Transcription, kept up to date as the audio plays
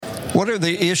What are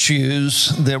the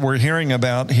issues that we're hearing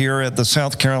about here at the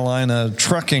South Carolina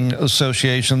Trucking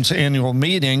Association's annual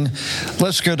meeting?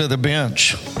 Let's go to the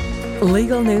bench.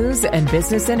 Legal news and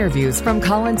business interviews from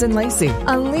Collins & Lacey,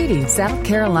 a leading South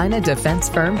Carolina defense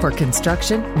firm for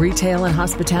construction, retail and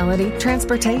hospitality,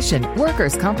 transportation,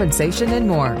 workers' compensation, and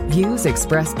more. Views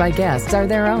expressed by guests are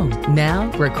their own. Now,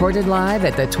 recorded live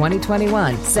at the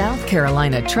 2021 South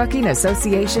Carolina Trucking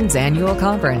Association's annual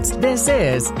conference. This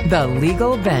is The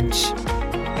Legal Bench.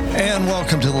 And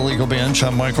welcome to the Legal Bench.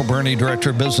 I'm Michael Burney,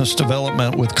 Director of Business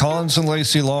Development with Collins &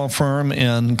 Lacey Law Firm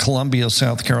in Columbia,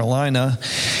 South Carolina.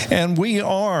 And we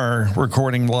are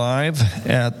recording live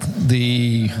at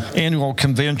the annual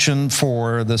convention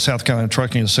for the South Carolina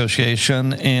Trucking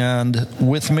Association. And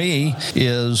with me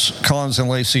is Collins &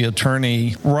 Lacey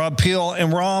attorney Rob Peel.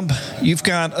 And Rob, you've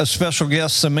got a special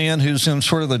guest, the man who's in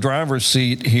sort of the driver's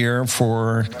seat here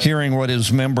for hearing what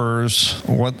his members,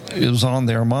 what is on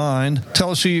their mind. Tell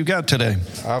us who you got today.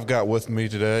 I've got with me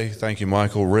today, thank you,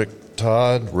 Michael, Rick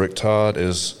Todd. Rick Todd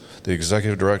is the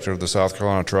Executive Director of the South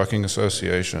Carolina Trucking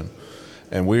Association.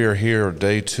 And we are here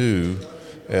day 2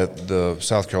 at the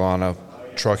South Carolina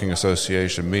Trucking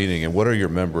Association meeting. And what are your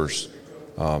members,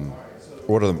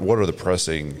 what are the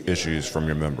pressing issues from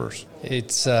your members?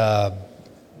 It's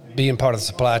being part of the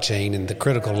supply chain and the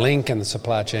critical link in the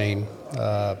supply chain.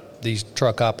 These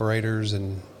truck operators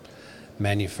and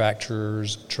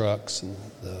manufacturers of trucks and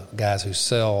the guys who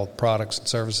sell products and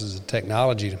services and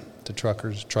technology to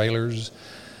truckers, trailers,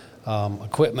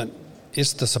 equipment.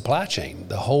 It's the supply chain.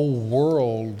 The whole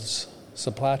world's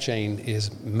supply chain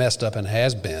is messed up and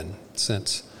has been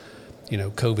since,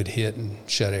 COVID hit and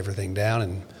shut everything down.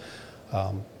 And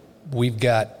we've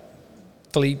got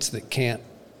fleets that can't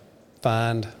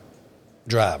find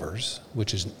drivers,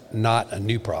 which is not a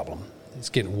new problem. It's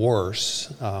getting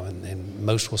worse, and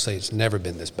most will say it's never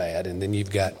been this bad. And then you've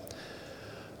got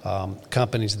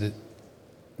companies that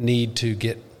need to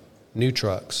get new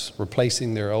trucks,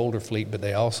 replacing their older fleet, but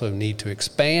they also need to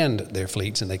expand their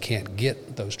fleets, and they can't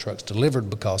get those trucks delivered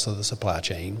because of the supply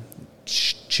chain,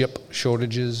 chip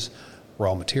shortages,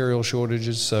 raw material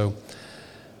shortages. So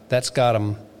that's got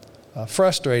them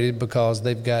frustrated because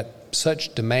they've got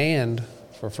such demand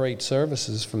for freight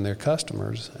services from their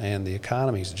customers, and the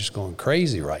economy is just going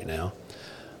crazy right now.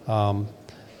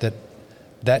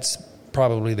 That's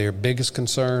probably their biggest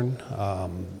concern.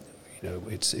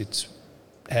 It's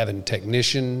having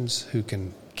technicians who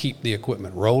can keep the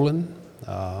equipment rolling.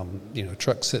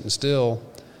 Trucks sitting still,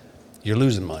 you're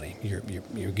losing money. You're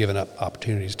giving up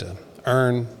opportunities to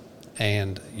earn,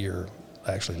 and you're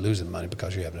actually losing money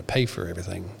because you're having to pay for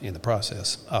everything in the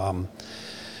process.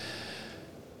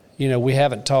 We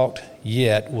haven't talked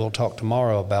yet. We'll talk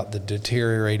tomorrow about the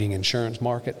deteriorating insurance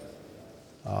market.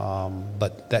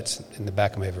 But that's in the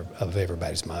back of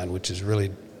everybody's mind, which is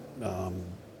really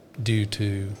due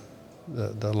to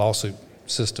the lawsuit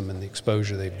system and the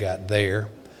exposure they've got there.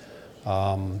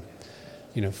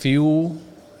 Fuel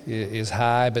is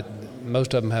high, but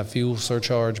most of them have fuel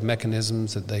surcharge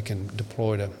mechanisms that they can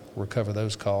deploy to recover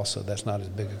those costs, so that's not as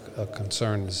big a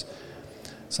concern as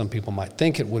some people might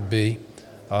think it would be.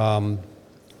 So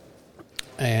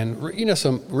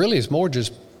really it's more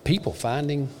just people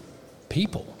finding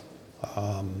people.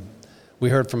 We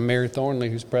heard from Mary Thornley,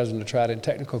 who's president of Trident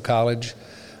Technical College,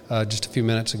 just a few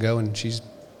minutes ago, and she's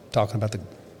talking about the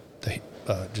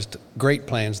just great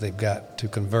plans they've got to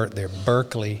convert their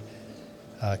Berkeley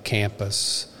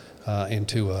campus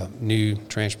into a new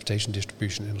transportation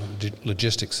distribution and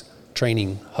logistics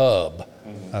training hub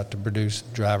to produce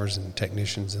drivers and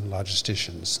technicians and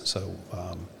logisticians. So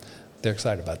they're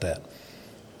excited about that.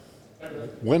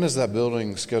 When is that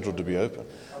building scheduled to be open?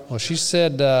 Well, she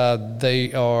said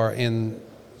they are in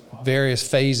various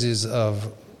phases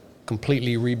of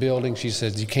completely rebuilding. She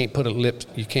said you can't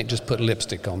just put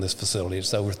lipstick on this facility.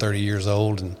 It's over 30 years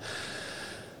old, and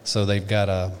so they've got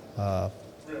a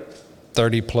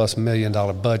 $30+ million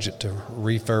budget to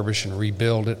refurbish and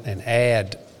rebuild it and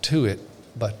add to it.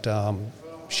 But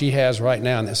she has right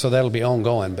now, and so that'll be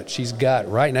ongoing, but she's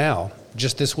got right now,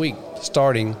 just this week,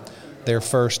 starting their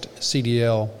first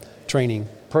CDL training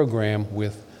program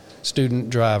with student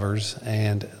drivers,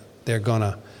 and they're going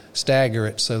to stagger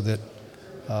it so that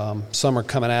some are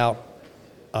coming out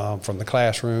from the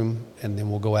classroom, and then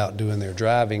we'll go out doing their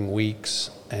driving weeks,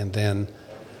 and then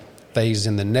phase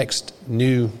in the next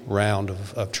new round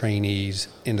of trainees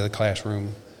into the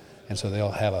classroom. And so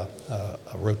they'll have a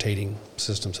rotating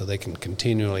system so they can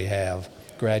continually have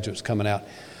graduates coming out.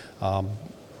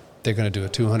 They're going to do a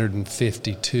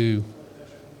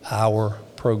 252-hour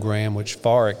program, which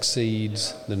far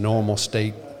exceeds the normal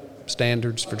state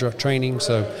standards for truck training.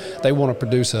 So they want to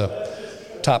produce a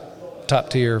top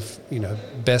tier,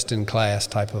 best in class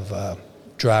type of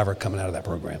driver coming out of that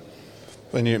program.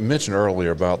 And you mentioned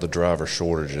earlier about the driver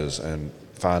shortages and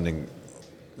finding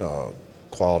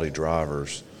quality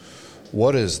drivers.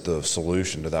 What is the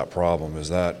solution to that problem? Is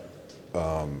that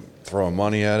throwing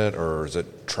money at it, or is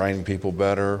it training people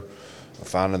better,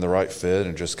 finding the right fit,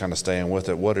 and just kind of staying with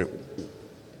it?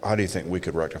 How do you think we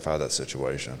could rectify that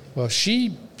situation? Well,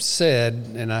 she said,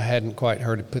 and I hadn't quite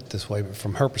heard it put this way, but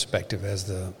from her perspective as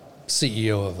the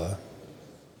CEO of a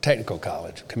technical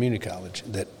college, community college,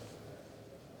 that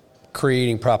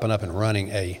creating, propping up, and running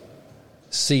a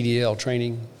CDL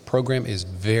training program is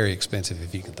very expensive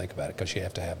if you can think about it, because you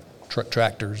have to have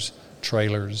tractors,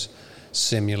 trailers,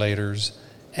 simulators,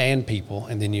 and people,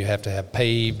 and then you have to have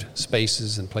paved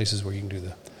spaces and places where you can do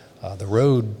the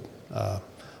road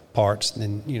parts.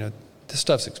 And then this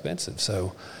stuff's expensive,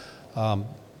 so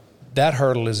that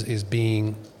hurdle is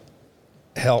being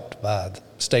helped by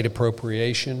state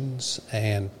appropriations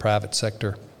and private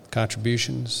sector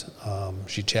contributions.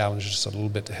 She challenged us a little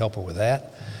bit to help her with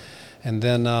that. And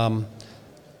then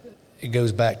it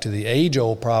goes back to the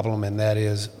age-old problem, and that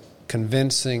is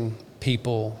convincing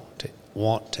people to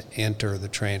want to enter the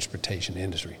transportation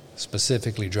industry,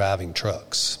 specifically driving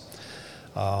trucks.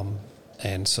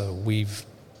 And so we've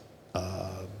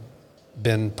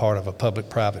been part of a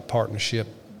public-private partnership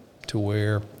to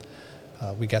where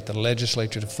we got the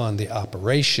legislature to fund the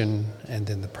operation, and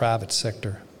then the private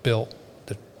sector built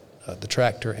the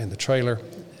tractor and the trailer,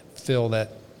 fill that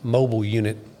mobile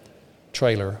unit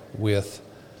trailer with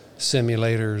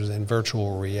simulators and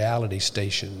virtual reality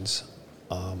stations,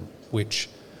 which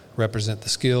represent the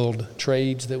skilled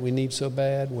trades that we need so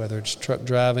bad, whether it's truck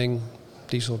driving,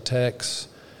 diesel techs,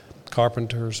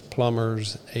 carpenters,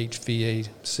 plumbers,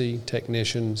 HVAC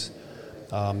technicians.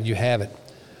 You have it.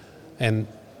 And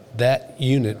that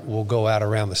unit will go out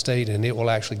around the state, and it will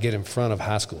actually get in front of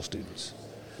high school students.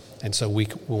 And so we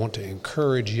want to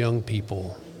encourage young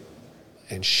people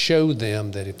and show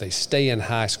them that if they stay in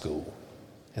high school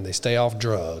and they stay off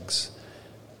drugs,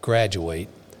 graduate,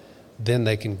 then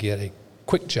they can get a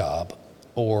quick job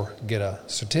or get a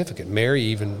certificate. Mary,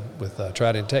 even with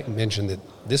Trident Tech, mentioned that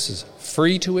this is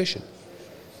free tuition.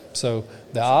 So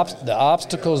the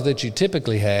obstacles that you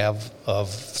typically have of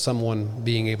someone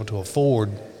being able to afford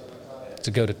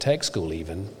to go to tech school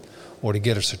even, or to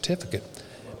get a certificate,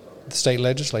 the state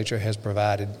legislature has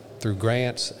provided through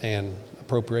grants and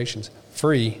appropriations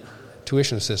free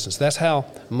tuition assistance. That's how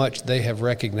much they have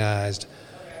recognized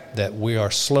that we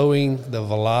are slowing the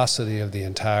velocity of the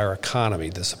entire economy,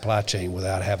 the supply chain,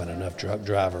 without having enough truck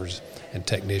drivers and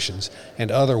technicians and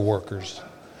other workers.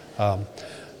 That's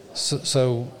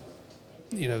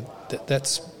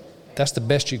the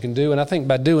best you can do. And I think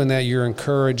by doing that, you're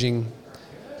encouraging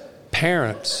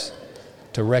parents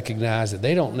to recognize that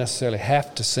they don't necessarily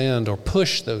have to send or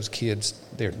push those kids,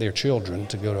 their children,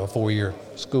 to go to a 4-year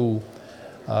school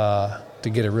to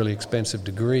get a really expensive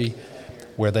degree,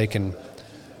 where they can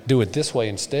do it this way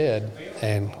instead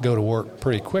and go to work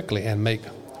pretty quickly and make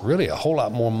really a whole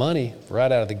lot more money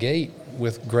right out of the gate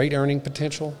with great earning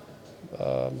potential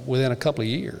within a couple of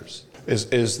years.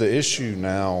 Is the issue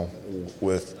now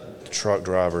with truck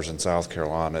drivers in South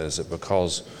Carolina, is it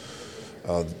because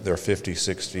they're 50,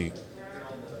 60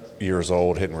 years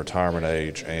old, hitting retirement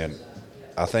age? And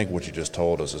I think what you just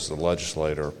told us is the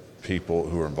legislator, people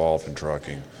who are involved in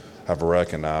trucking, have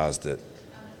recognized that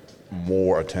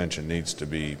more attention needs to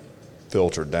be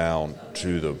filtered down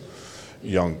to the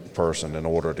young person in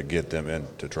order to get them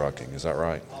into trucking. Is that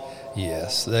right?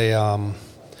 Yes. They,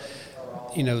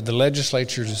 the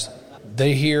legislatures,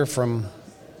 they hear from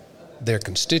their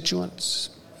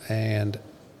constituents and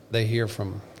they hear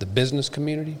from the business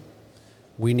community.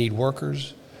 We need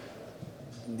workers.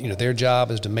 Their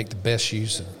job is to make the best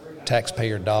use of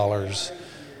taxpayer dollars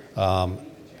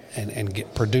and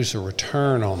produce a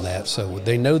return on that. So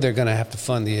they know they're going to have to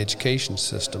fund the education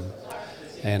system.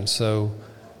 And so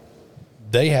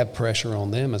they have pressure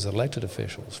on them as elected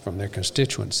officials from their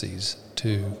constituencies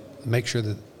to make sure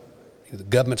that the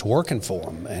government's working for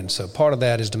them. And so part of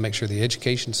that is to make sure the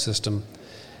education system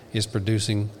is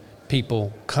producing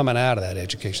people coming out of that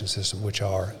education system which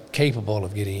are capable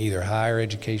of getting either higher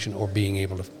education or being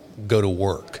able to go to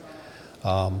work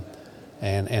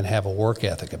and have a work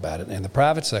ethic about it. And the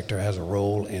private sector has a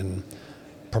role in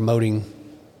promoting,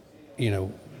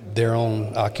 their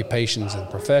own occupations and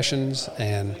professions.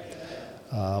 And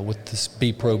with this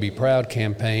Be Pro, Be Proud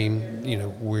campaign,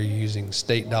 we're using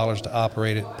state dollars to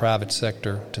operate it, private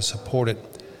sector to support it,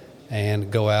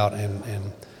 and go out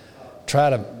and try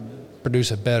to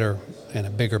produce a better and a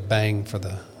bigger bang for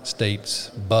the state's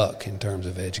buck in terms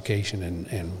of education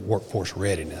and workforce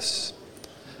readiness.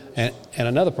 And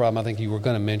another problem I think you were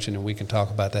going to mention, and we can talk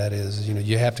about that, is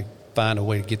you have to find a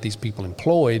way to get these people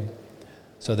employed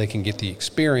so they can get the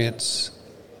experience,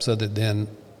 so that then,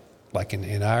 like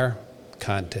in our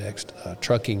context, a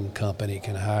trucking company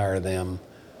can hire them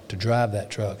to drive that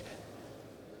truck,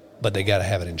 but they got to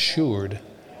have it insured.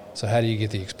 So how do you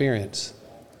get the experience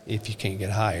if you can't get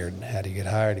hired? How do you get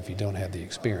hired if you don't have the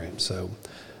experience? So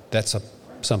that's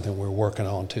something we're working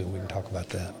on too. We can talk about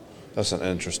that. That's an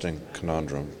interesting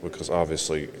conundrum, because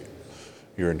obviously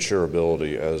your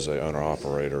insurability as a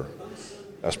owner-operator,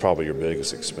 that's probably your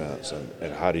biggest expense.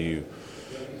 And how do you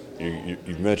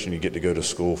mentioned you get to go to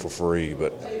school for free,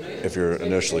 but if you're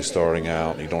initially starting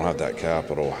out and you don't have that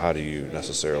capital, how do you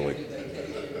necessarily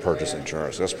purchase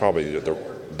insurance? That's probably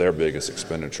their biggest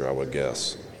expenditure, I would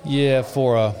guess. Yeah,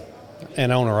 for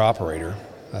an owner-operator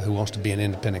who wants to be an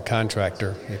independent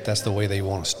contractor, if that's the way they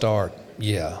want to start,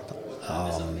 yeah.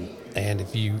 And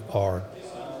if you are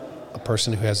a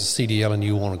person who has a CDL and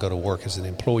you want to go to work as an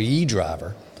employee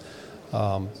driver,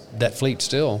 that fleet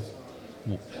still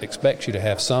expects you to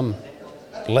have some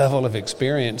level of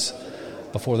experience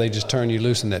before they just turn you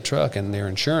loose in that truck. And their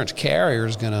insurance carrier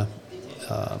is going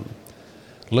to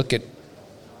look at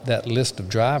that list of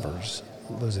drivers,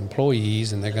 those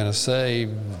employees, and they're going to say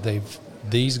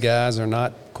these guys are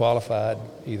not qualified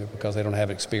either because they don't have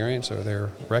experience or their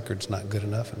record's not good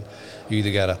enough, and you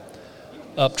either got to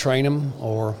up-train them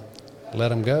or let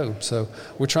them go. So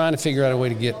we're trying to figure out a way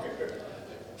to get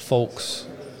folks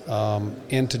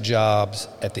into jobs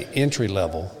at the entry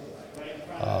level,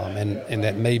 and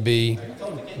that may be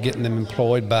getting them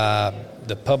employed by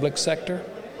the public sector,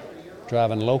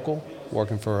 driving local,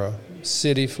 working for a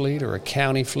city fleet or a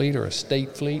county fleet or a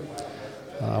state fleet.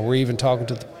 We're even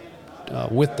talking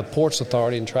with the Ports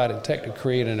Authority and try to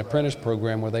create an apprentice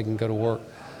program where they can go to work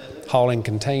hauling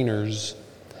containers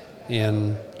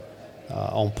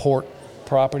on port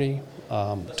property,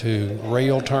 to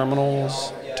rail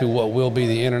terminals, to what will be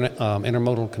the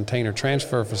intermodal container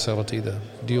transfer facility, the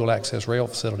dual access rail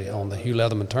facility on the Hugh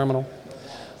Leatherman terminal,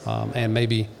 and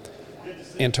maybe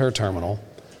inter-terminal.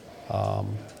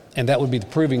 And that would be the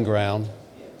proving ground.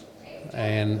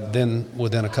 And then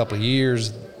within a couple of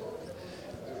years,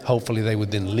 hopefully they would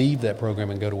then leave that program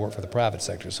and go to work for the private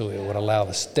sector. So it would allow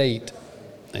the state,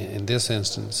 in this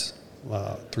instance,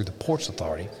 through the Ports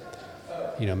Authority,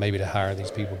 maybe to hire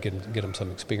these people, get them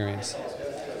some experience,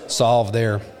 solve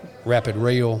their rapid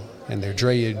rail and their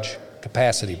drayage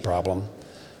capacity problem,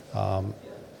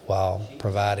 while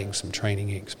providing some training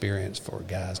experience for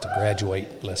guys to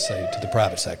graduate, let's say, to the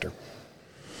private sector.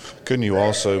 Couldn't you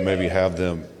also maybe have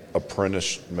them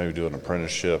maybe do an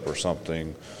apprenticeship or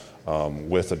something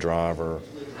with a driver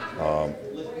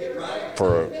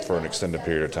for an extended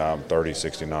period of time, 30,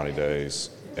 60, 90 days,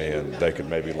 and they could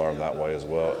maybe learn that way as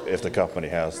well if the company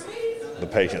has the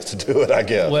patience to do it, I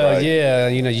guess. Well, right? Yeah,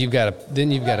 you've got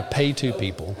to pay two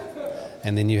people,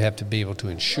 and then you have to be able to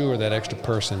insure that extra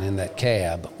person in that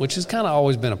cab, which has kind of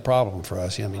always been a problem for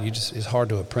us. It's hard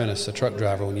to apprentice a truck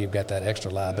driver when you've got that extra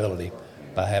liability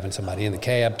by having somebody in the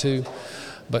cab too.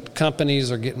 But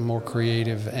companies are getting more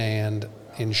creative, and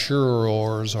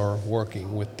insurers are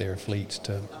working with their fleets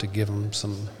to give them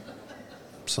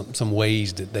some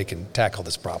ways that they can tackle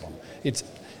this problem.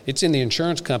 It's in the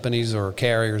insurance companies or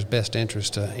carriers' best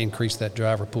interest to increase that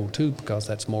driver pool too, because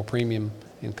that's more premium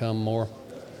income, more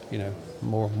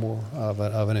of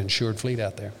an insured fleet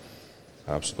out there.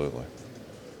 Absolutely.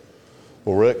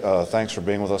 Well, Rick, thanks for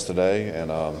being with us today,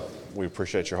 and we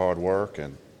appreciate your hard work,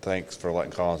 and thanks for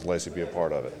letting Collins and Lacey be a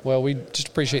part of it. Well, we just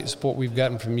appreciate the support we've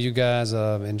gotten from you guys.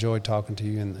 Enjoyed talking to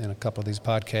you in a couple of these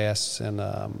podcasts, and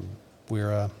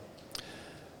we're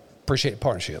appreciate the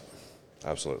partnership.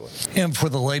 Absolutely. And for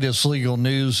the latest legal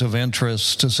news of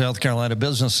interest to South Carolina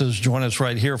businesses, join us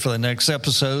right here for the next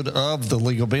episode of The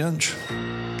Legal Bench.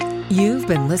 You've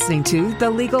been listening to The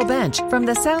Legal Bench from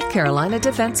the South Carolina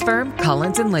defense firm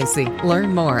Collins & Lacey.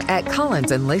 Learn more at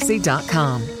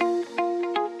collinsandlacey.com.